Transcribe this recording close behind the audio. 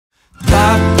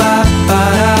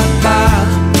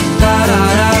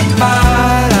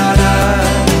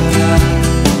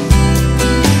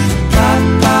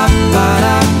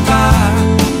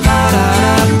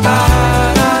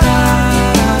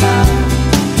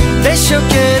deixa eu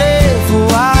querer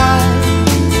voar,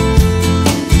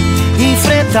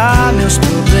 enfrentar meus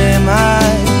problemas.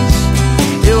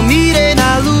 Eu mirei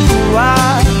na lua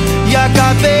e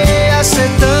acabei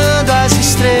acertando as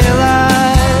estrelas.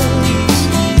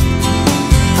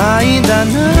 Ainda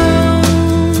não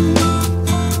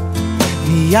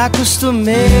me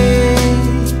acostumei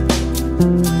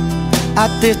a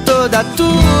ter toda a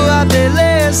tua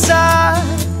beleza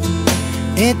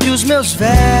entre os meus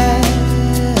versos.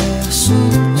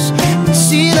 Me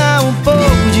ensina um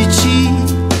pouco de ti,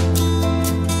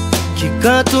 que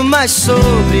canto mais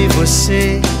sobre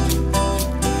você.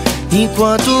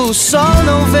 Enquanto o sol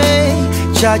não vem,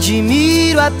 te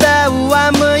admiro até o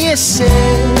amanhecer.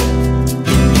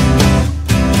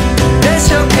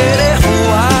 Deixa eu querer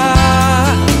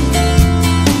voar,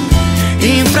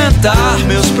 enfrentar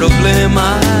meus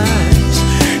problemas.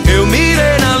 Eu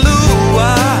mirei na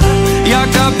lua e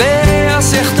acabei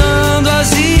acertando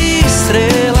as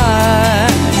estrelas.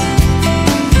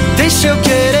 Deixa eu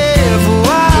querer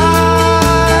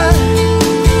voar,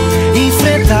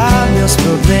 enfrentar meus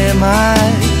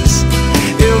problemas.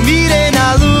 Eu mirei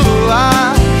na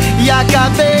lua e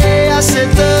acabei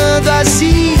acertando as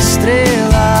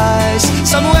estrelas.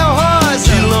 Samuel Rosa.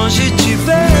 De longe te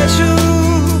vejo,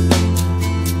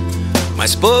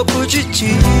 mas pouco de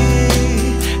ti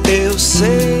eu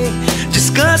sei.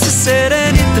 Descanse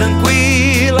serena e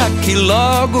tranquila, que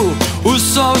logo o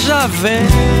sol já vem.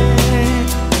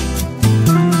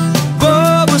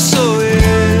 Bobo sou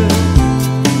eu,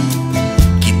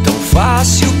 que tão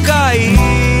fácil cair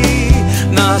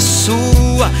na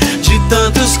sua. De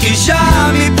tantos que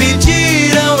já me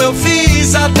pediram, eu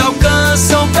fiz a tal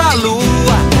canção pra lua.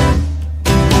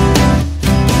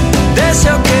 Deixa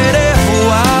eu querer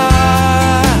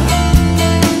voar,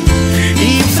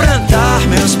 enfrentar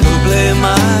meus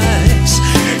problemas.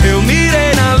 Eu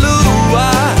mirei na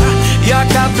lua e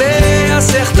acabei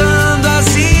acertando as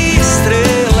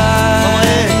estrelas.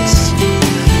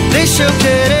 Deixa eu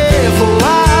querer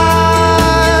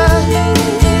voar,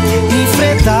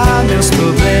 enfrentar meus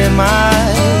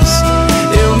problemas.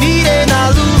 Eu mirei na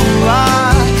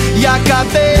lua e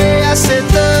acabei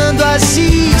acertando as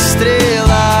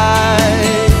estrelas.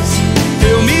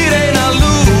 Eu mirei na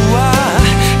lua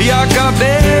e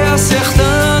acabei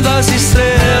acertando as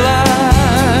estrelas.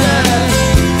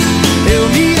 Eu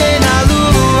mirei na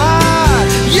lua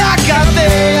e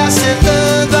acabei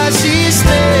acertando as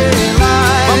estrelas.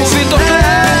 Vamos, Vitor!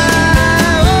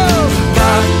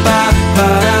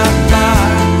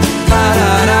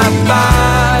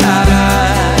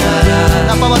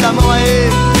 Na palma da mão aí.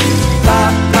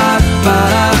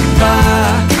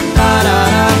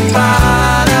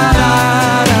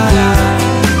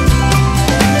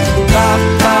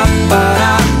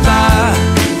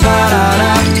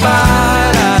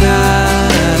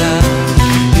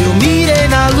 Eu mirei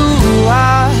na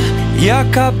lua e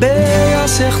acabei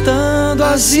acertando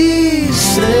as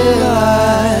estrelas.